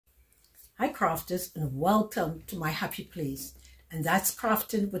Hi crafters, and welcome to my happy place, and that's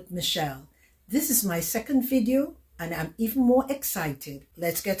Crafting with Michelle. This is my second video and I'm even more excited.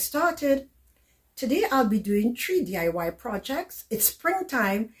 Let's get started. Today I'll be doing 3 DIY projects. It's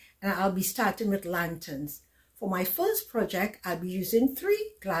springtime and I'll be starting with lanterns. For my first project, I'll be using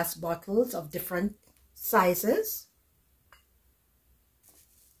 3 glass bottles of different sizes.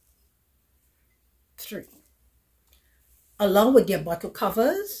 3. Along with their bottle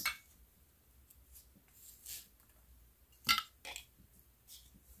covers.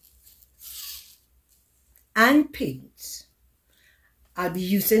 And paints. I'll be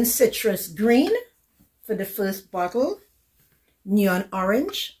using citrus green for the first bottle, neon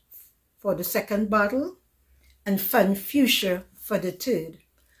orange for the second bottle, and fun fuchsia for the third,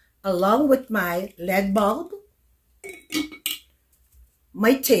 along with my LED bulb,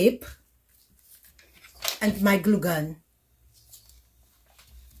 my tape, and my glue gun.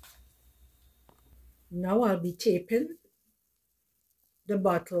 Now I'll be taping the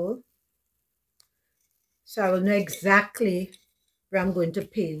bottle so I will know exactly where I'm going to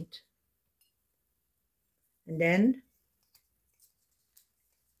paint. And then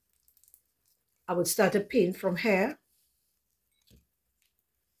I will start to paint from here.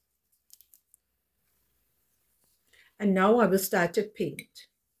 And now I will start to paint.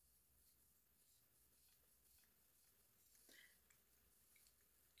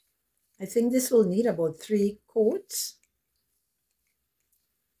 I think this will need about 3 coats.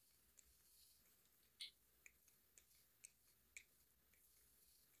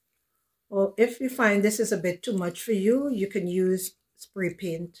 Or if you find this is a bit too much for you, you can use spray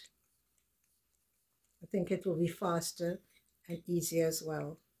paint. I think it will be faster and easier as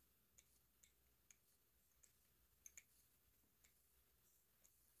well.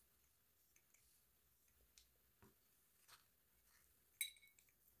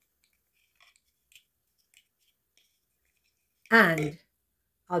 And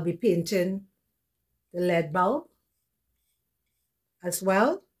I'll be painting the LED bulb as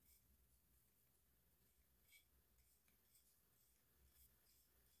well.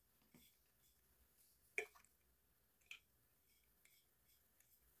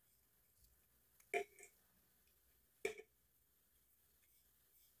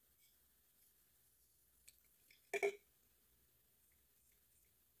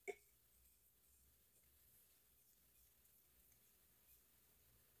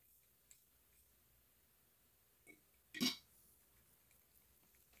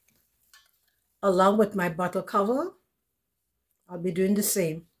 Along with my bottle cover, I'll be doing the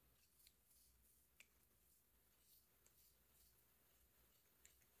same.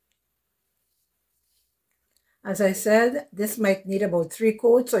 As I said, this might need about 3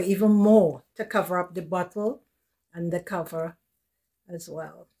 coats or even more to cover up the bottle and the cover as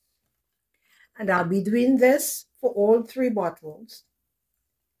well. And I'll be doing this for all 3 bottles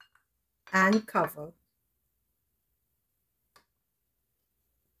and cover.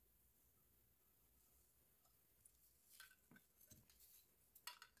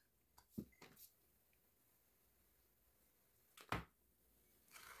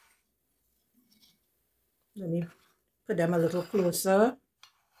 Let me put them a little closer.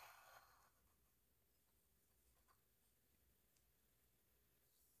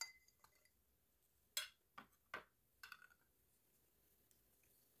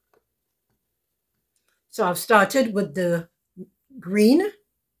 So I've started with the green,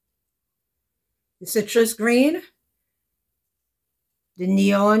 the citrus green, the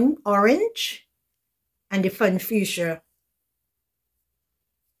neon orange, and the fun fuchsia.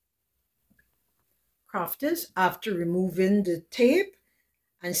 Crafters, after removing the tape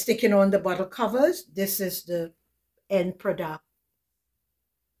and sticking on the bottle covers, this is the end product.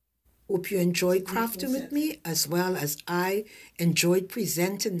 Hope you enjoyed crafting with me as well as I enjoyed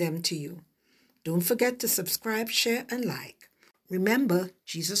presenting them to you. Don't forget to subscribe, share, and like. Remember,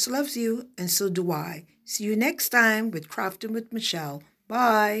 Jesus loves you, and so do I. See you next time with Crafting with Michelle.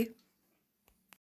 Bye.